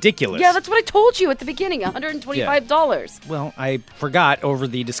 That's ridiculous. Yeah, that's what I told you at the beginning, $125. Well, I forgot over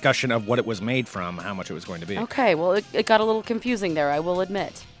the discussion of what it was made from, how much it was going to be. Okay, well, it got a little confusing there, I will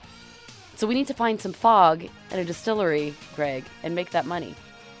admit. So we need to find some fog at a distillery, Greg, and make that money.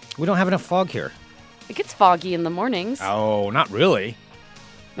 We don't have enough fog here. It gets foggy in the mornings. Oh, not really.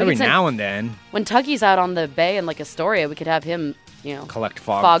 Every now and then. When Tuggy's out on the bay in, like, Astoria, we could have him, collect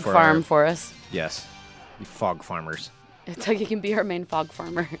fog farm for us. Yes. Be fog farmers. Tuggy can be our main fog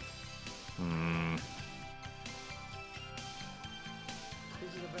farmer. This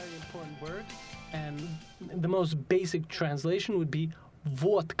is a very important word, and the most basic translation would be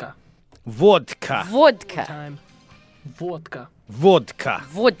vodka. Vodka. Vodka. Time, vodka. Vodka.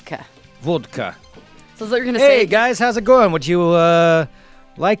 Vodka. Vodka. So they're going to say... Hey, guys, how's it going? Would you,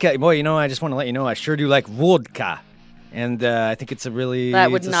 like it? Boy, I just want to let you know I sure do like vodka. And I think it's a really...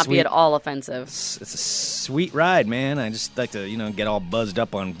 That would not be at all offensive. It's a sweet ride, man. I just like to, get all buzzed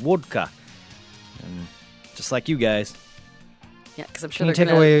up on vodka. And just like you guys. Yeah, because I'm sure they're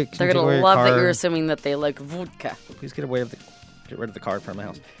going to love that you're assuming that they like vodka. Please get rid of the car in front of my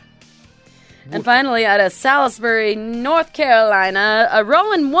house. And finally, out of Salisbury, North Carolina, a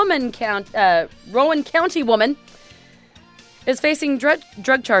Rowan County woman is facing drug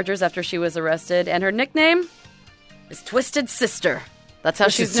charges after she was arrested, and her nickname is Twisted Sister. That's how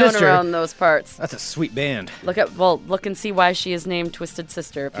she's known around those parts. That's a sweet band. Look and see why she is named Twisted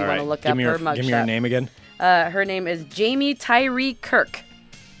Sister if you want to look up her mugshot. Give me her name again. Her name is Jamie Tyree Kirk.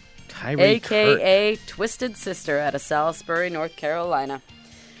 A.K.A. Twisted Sister out of Salisbury, North Carolina.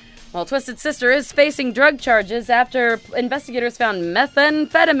 Well, Twisted Sister is facing drug charges after investigators found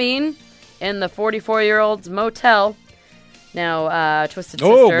methamphetamine in the 44-year-old's motel. Now, Twisted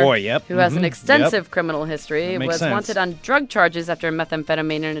Sister, who has an extensive criminal history, was wanted on drug charges after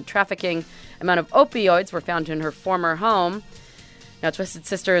methamphetamine and a trafficking amount of opioids were found in her former home. Now, Twisted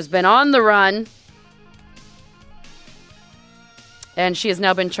Sister has been on the run, and she has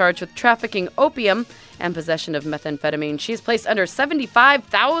now been charged with trafficking opium and possession of methamphetamine. She's placed under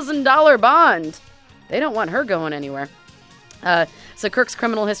 $75,000 bond. They don't want her going anywhere. So Kirk's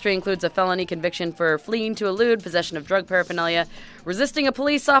criminal history includes a felony conviction for fleeing to elude, possession of drug paraphernalia, resisting a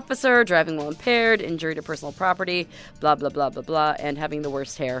police officer, driving while impaired, injury to personal property, blah, blah, blah, blah, blah, and having the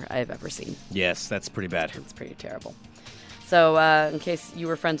worst hair I've ever seen. Yes, that's pretty bad. It's pretty terrible. So in case you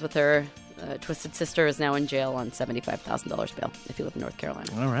were friends with her, Twisted Sister is now in jail on $75,000 bail if you live in North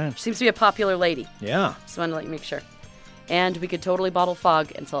Carolina. All right. She seems to be a popular lady. Yeah. Just wanted to let you make sure. And we could totally bottle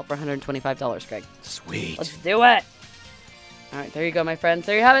fog and sell it for $125, Greg. Sweet. Let's do it. All right, there you go, my friends.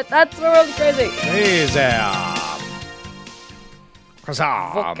 There you have it. That's the world crazy. Crazy.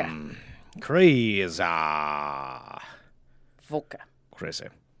 Vodka. Crazy. Vodka. Crazy.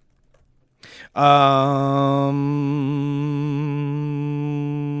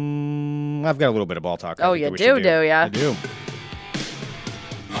 I've got a little bit of ball talk. Oh, you do ya? I do.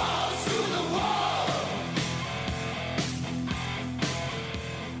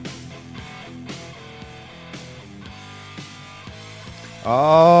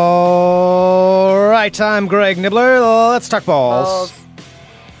 All right, I'm Greg Nibbler. Let's talk balls.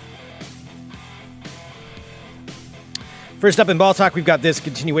 First up in Ball Talk, we've got this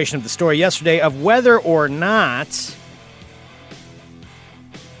continuation of the story yesterday of whether or not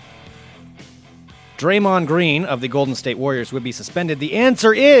Draymond Green of the Golden State Warriors would be suspended. The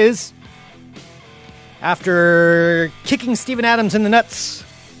answer is, after kicking Steven Adams in the nuts,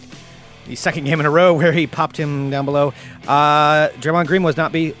 the second game in a row where he popped him down below, Draymond Green will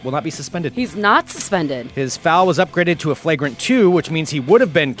not be suspended. He's not suspended. His foul was upgraded to a flagrant 2, which means he would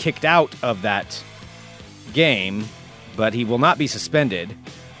have been kicked out of that game, but he will not be suspended,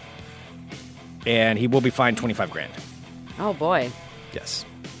 and he will be fined $25,000. Oh boy! Yes.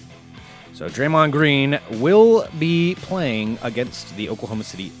 So Draymond Green will be playing against the Oklahoma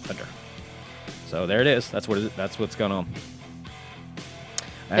City Thunder. So there it is. That's what's going on.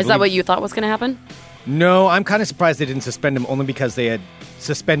 Is that what you thought was going to happen? No, I'm kind of surprised they didn't suspend him, only because they had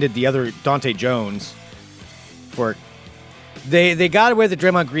suspended the other Dante Jones for. They got away with the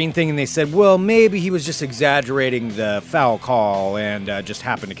Draymond Green thing, and they said, well, maybe he was just exaggerating the foul call and just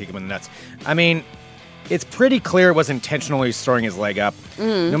happened to kick him in the nuts. I mean, it's pretty clear it was intentionally throwing his leg up.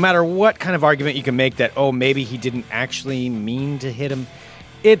 No matter what kind of argument you can make that, maybe he didn't actually mean to hit him,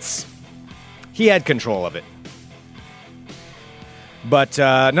 he had control of it. But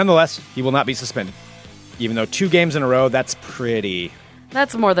nonetheless, he will not be suspended. Even though 2 games in a row, that's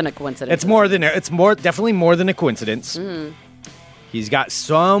more than a coincidence. It's definitely more than a coincidence. He's got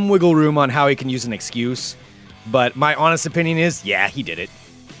some wiggle room on how he can use an excuse, but my honest opinion is, yeah, he did it.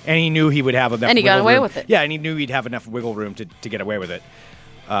 And he knew he would have enough. And he got away with it. Yeah, and he knew he'd have enough wiggle room to get away with it.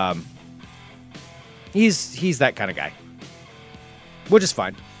 He's that kind of guy, which is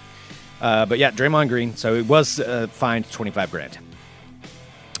fine. But yeah, Draymond Green. So it was fined $25,000.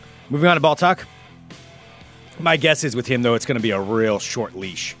 Moving on to ball talk. My guess is with him though, it's going to be a real short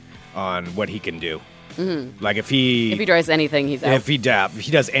leash on what he can do. Like if he tries anything, he's out. If he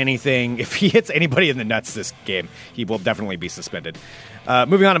does anything, if he hits anybody in the nuts this game, he will definitely be suspended.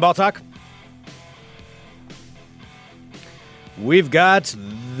 Moving on to ball talk. We've got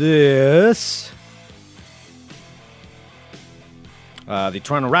this. The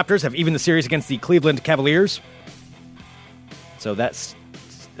Toronto Raptors have evened the series against the Cleveland Cavaliers. So that's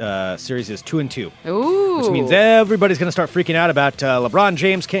series is 2-2. Ooh. Which means everybody's going to start freaking out about LeBron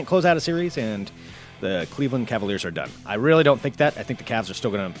James can't close out a series and the Cleveland Cavaliers are done. I really don't think that. I think the Cavs are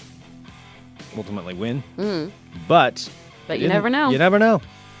still going to ultimately win. But you never know. You never know.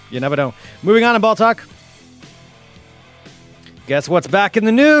 You never know. Moving on to ball talk. Guess what's back in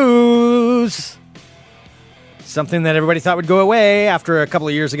the news? Something that everybody thought would go away after a couple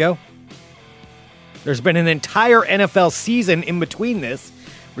of years ago. There's been an entire NFL season in between this.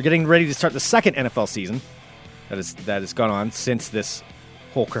 We're getting ready to start the second NFL season that has gone on since this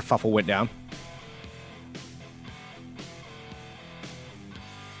whole kerfuffle went down.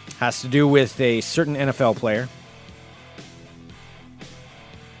 Has to do with a certain NFL player.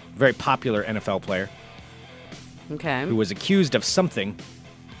 Very popular NFL player. Okay. Who was accused of something.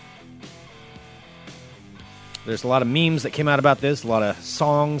 There's a lot of memes that came out about this, a lot of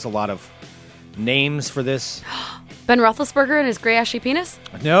songs, a lot of names for this. Ben Roethlisberger and his gray ashy penis?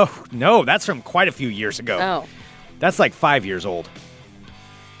 No, that's from quite a few years ago. Oh. That's like 5 years old.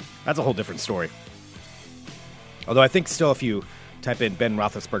 That's a whole different story. Although I think still if you type in Ben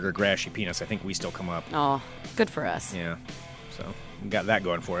Roethlisberger gray ashy penis, I think we still come up. Oh, good for us. Yeah, so we got that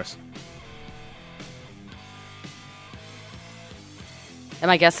going for us. Am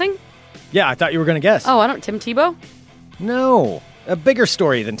I guessing? Yeah, I thought you were going to guess. Oh, Tim Tebow? No, a bigger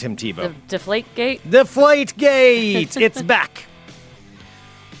story than Tim Tebow. The Deflategate? Deflategate! It's back.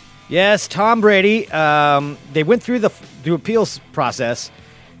 Yes, Tom Brady. They went through the appeals process,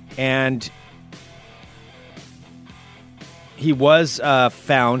 and he was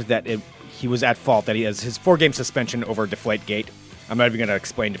found that he was at fault, that he has his 4-game suspension over Deflategate. I'm not even going to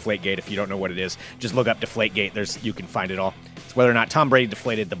explain Deflategate if you don't know what it is. Just look up Deflategate. You can find it all. It's whether or not Tom Brady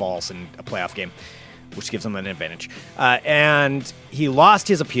deflated the balls in a playoff game, which gives him an advantage. And he lost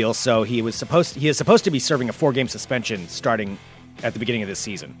his appeal, so he is supposed to be serving a 4-game suspension starting at the beginning of this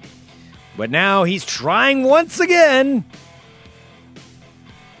season. But now he's trying once again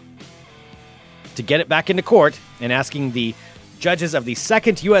to get it back into court and asking the judges of the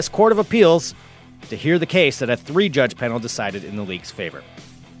Second U.S. Court of Appeals to hear the case that a 3-judge panel decided in the league's favor.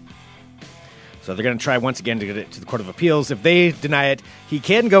 So they're going to try once again to get it to the Court of Appeals. If they deny it, he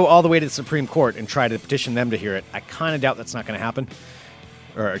can go all the way to the Supreme Court and try to petition them to hear it. I kind of doubt that's not going to happen.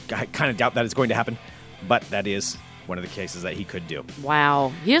 Or I kind of doubt that it's going to happen. But that is one of the cases that he could do.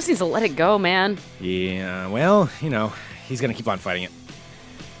 Wow. He just needs to let it go, man. Yeah, well, he's going to keep on fighting it.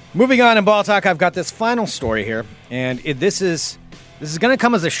 Moving on in ball talk, I've got this final story here. And this is going to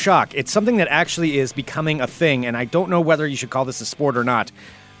come as a shock. It's something that actually is becoming a thing. And I don't know whether you should call this a sport or not.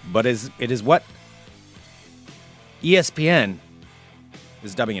 But it is what ESPN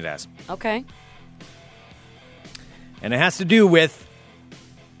is dubbing it as. Okay. And it has to do with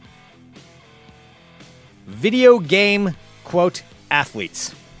video game, quote,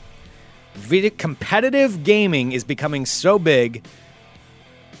 athletes. Competitive gaming is becoming so big,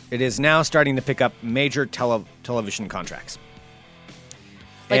 it is now starting to pick up major television contracts.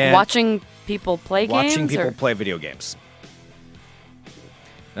 Like watching people play games? Watching people play video games.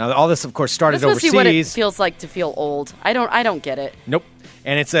 Now, all this, of course, started Let's overseas. see what it feels like to feel old. I don't get it. Nope.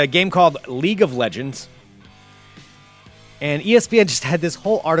 And it's a game called League of Legends. And ESPN just had this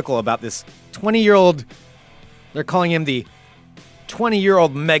whole article about this 20-year-old. They're calling him the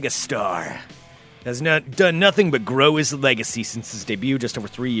 20-year-old megastar. Has done nothing but grow his legacy since his debut just over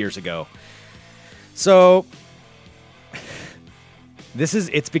 3 years ago. So,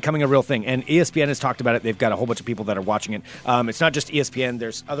 It's becoming a real thing, and ESPN has talked about it. They've got a whole bunch of people that are watching it. It's not just ESPN.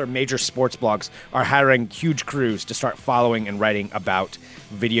 There's other major sports blogs are hiring huge crews to start following and writing about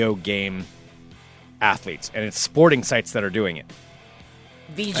video game athletes, and it's sporting sites that are doing it.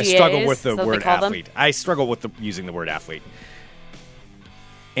 VGAs, I struggle with the so word they call athlete. them? I struggle with using the word athlete.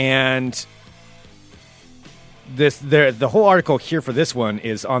 And the whole article here for this one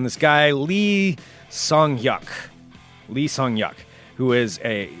is on this guy, Lee Song-hyuk, who is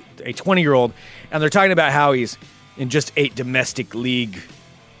a 20-year-old, and they're talking about how he's in just 8 domestic league.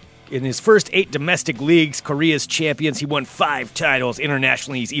 In his first 8 domestic leagues, Korea's champions, he won 5 titles.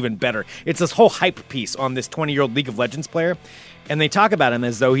 Internationally, he's even better. It's this whole hype piece on this 20-year-old League of Legends player, and they talk about him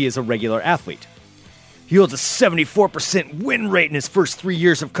as though he is a regular athlete. He holds a 74% win rate in his first 3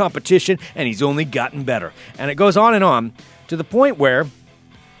 years of competition, and he's only gotten better. And it goes on to the point where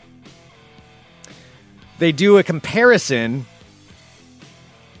they do a comparison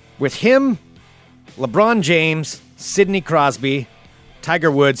with him, LeBron James, Sidney Crosby, Tiger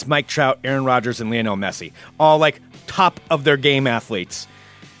Woods, Mike Trout, Aaron Rodgers, and Lionel Messi. All like top of their game athletes.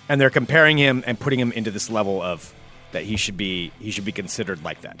 And they're comparing him and putting him into this level of that he should be considered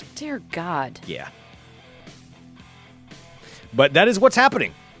like that. Dear God. Yeah. But that is what's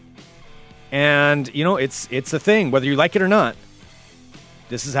happening. And, it's a thing, whether you like it or not.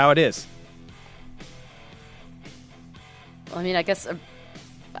 This is how it is. I mean, I guess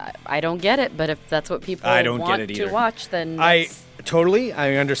I don't get it, but if that's what people want to watch, then I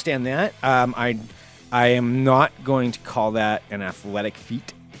understand that. I am not going to call that an athletic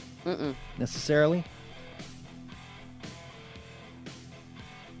feat necessarily.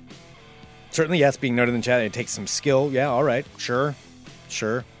 Certainly, yes, being noted in the chat, it takes some skill. Yeah, all right, sure.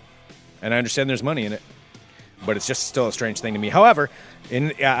 And I understand there's money in it, but it's just still a strange thing to me. However,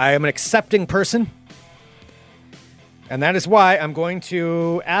 I am an accepting person, and that is why I'm going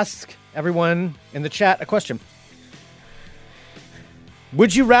to ask everyone in the chat a question.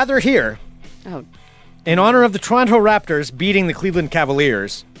 Would you rather hear, in honor of the Toronto Raptors beating the Cleveland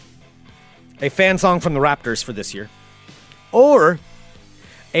Cavaliers, a fan song from the Raptors for this year, or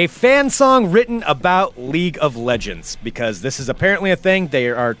a fan song written about League of Legends? Because this is apparently a thing.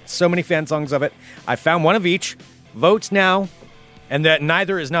 There are so many fan songs of it. I found one of each. Votes now, and that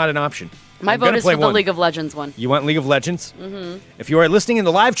neither is not an option. My vote is for the League of Legends one. You want League of Legends? Mm-hmm. If you are listening in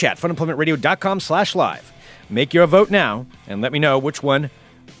the live chat, funemploymentradio.com/live, make your vote now, and let me know which one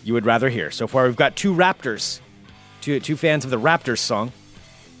you would rather hear. So far, we've got 2 Raptors, two fans of the Raptors song,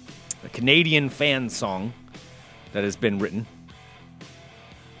 a Canadian fan song that has been written.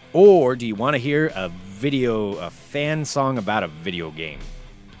 Or do you want to hear a fan song about a video game?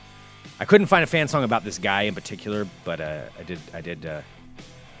 I couldn't find a fan song about this guy in particular, but I did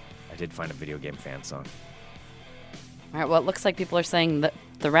find a video game fan song. All right. Well, it looks like people are saying that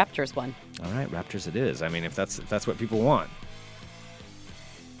the Raptors won. All right, Raptors it is. I mean, if that's what people want.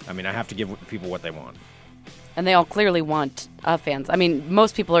 I mean, I have to give people what they want. And they all clearly want fans. I mean,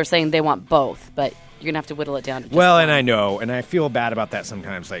 most people are saying they want both, but you're going to have to whittle it down to just one. And I know, and I feel bad about that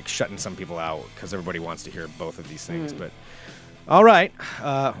sometimes, like shutting some people out because everybody wants to hear both of these things. But all right.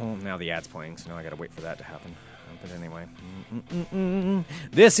 Now the ad's playing, so now I got to wait for that to happen. But anyway.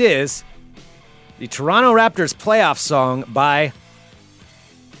 This is the Toronto Raptors playoff song by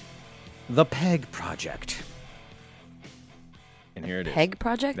The Peg Project. And here it is. Peg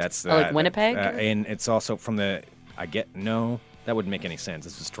Project? That's like Winnipeg? And it's also from the... No, that wouldn't make any sense.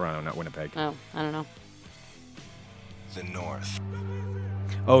 This is Toronto, not Winnipeg. Oh, I don't know. The North.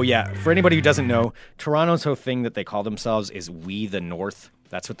 Oh, yeah. For anybody who doesn't know, Toronto's whole thing that they call themselves is We the North.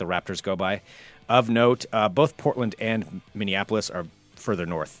 That's what the Raptors go by. Of note, both Portland and Minneapolis are further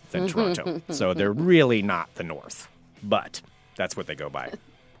north than Toronto. So they're really not the North. But that's what they go by.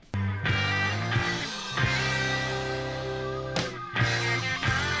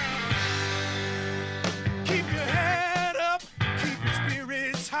 Keep your head up, keep your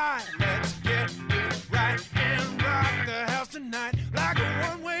spirits high. Let's get it right and rock the house tonight. Like a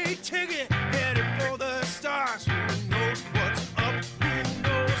one-way ticket, headed for the stars. Who knows what's up, who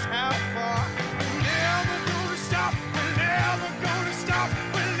knows how far. We're never gonna stop, we're never gonna stop.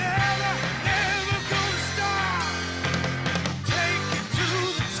 We're never gonna stop. Take it to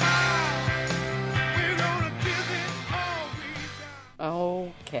the top. We're gonna give it all we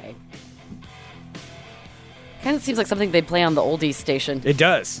got. Okay. Kind of seems like something they'd play on the oldies station. It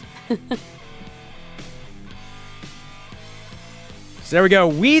does. So there we go.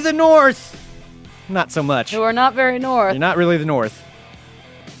 We the North. Not so much. Who are not very north. You're not really the North.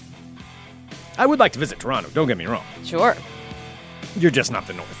 I would like to visit Toronto. Don't get me wrong. Sure. You're just not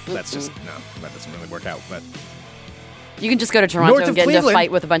the North. That's just, no, that doesn't really work out. But You can just go to Toronto North and of get into a Cleveland.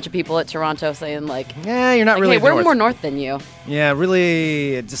 fight with a bunch of people at Toronto saying, like, Yeah, you're not like, really hey, we're north. more north than you. Yeah,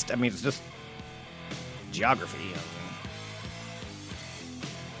 really, it's just geography. I mean,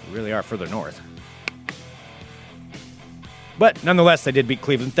 we really are further north. But nonetheless, they did beat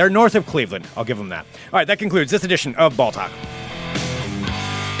Cleveland. They're north of Cleveland. I'll give them that. All right, that concludes this edition of Ball Talk.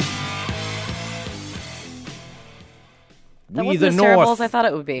 That We wasn't the as terrible north. as I thought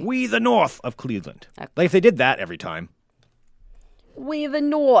it would be. We the north of Cleveland. Okay. Like if they did that every time We the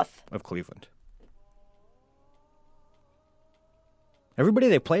north. of Cleveland. Everybody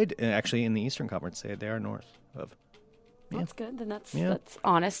they played actually in the Eastern Conference said they are north of. That's good. Then that's Yeah. that's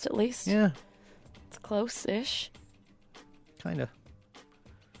honest at least. Yeah, It's close-ish. kind of.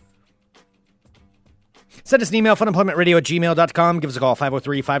 Send us an email, funemploymentradio@gmail.com. Give us a call,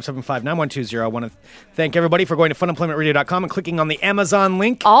 503-575-9120. I want to thank everybody for going to funemploymentradio.com and clicking on the Amazon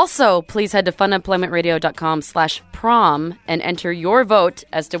link. Also, please head to funemploymentradio.com/prom and enter your vote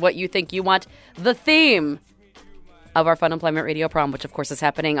as to what you think you want the theme of our Fun Employment Radio prom, which of course is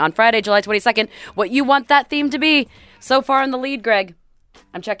happening on Friday, July 22nd. What you want that theme to be. So far in the lead, Greg.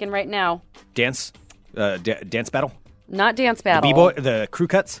 I'm checking right now. Dance battle. Not dance battle. B-boy, the crew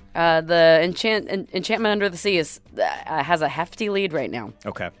cuts. The Enchantment Under the Sea has a hefty lead right now.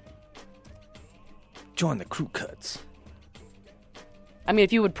 Okay. Join the crew cuts. I mean,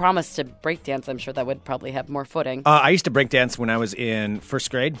 if you would promise to breakdance, I'm sure that would probably have more footing. I used to breakdance when I was in first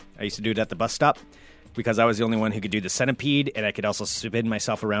grade. I used to do it at the bus stop because I was the only one who could do the centipede, and I could also spin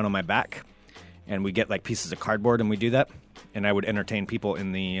myself around on my back. And we get like pieces of cardboard, and we do that. And I would entertain people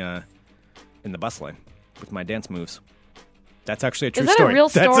in the bus line with my dance moves. That's actually a true Is that story. a real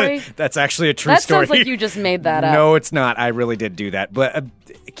story? That's actually a true That story. sounds like you just made that up. No, it's not. I really did do that. But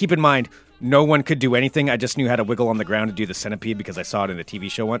keep in mind, no one could do anything. I just knew how to wiggle on the ground to do the centipede because I saw it in a TV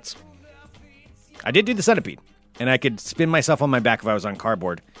show once. I did do the centipede, and I could spin myself on my back if I was on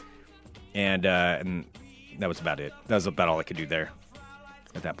cardboard. And that was about it. That was about all I could do there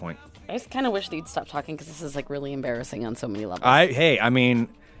at that point. I just kind of wish that you'd stop talking because this is like really embarrassing on so many levels. I mean,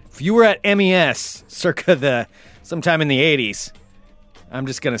 if you were at MES circa sometime in the 80s, I'm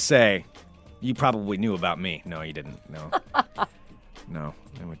just going to say, you probably knew about me. No, you didn't. No. No.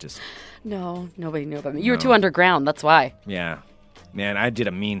 It would just... No, nobody knew about me. You were too underground, that's why. Yeah. Man, I did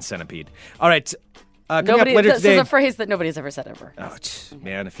a mean centipede. All right. Coming Nobody, up later this today... is a phrase that nobody's ever said ever. Oh,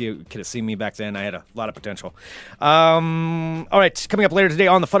 man, if you could have seen me back then, I had a lot of potential. All right, coming up later today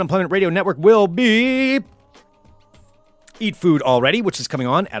on the Fun Employment Radio Network will be Eat Food Already, which is coming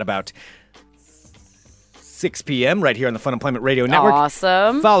on at about 6 p.m. right here on the Fun Employment Radio Network.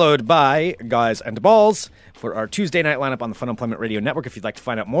 Awesome. Followed by Guys and Balls for our Tuesday night lineup on the Fun Employment Radio Network. If you'd like to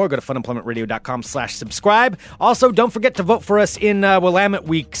find out more, go to funemploymentradio.com/subscribe. Also, don't forget to vote for us in Willamette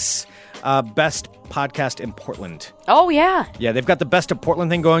Week's Best Podcast in Portland. Oh, yeah. Yeah, they've got the Best of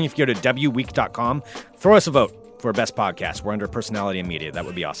Portland thing going. If you go to wweek.com, throw us a vote for Best Podcast. We're under Personality and Media. That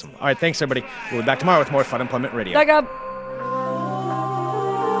would be awesome. All right, thanks, everybody. We'll be back tomorrow with more Fun Employment Radio. Back up.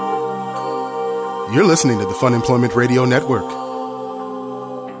 You're listening to the Fun Employment Radio Network.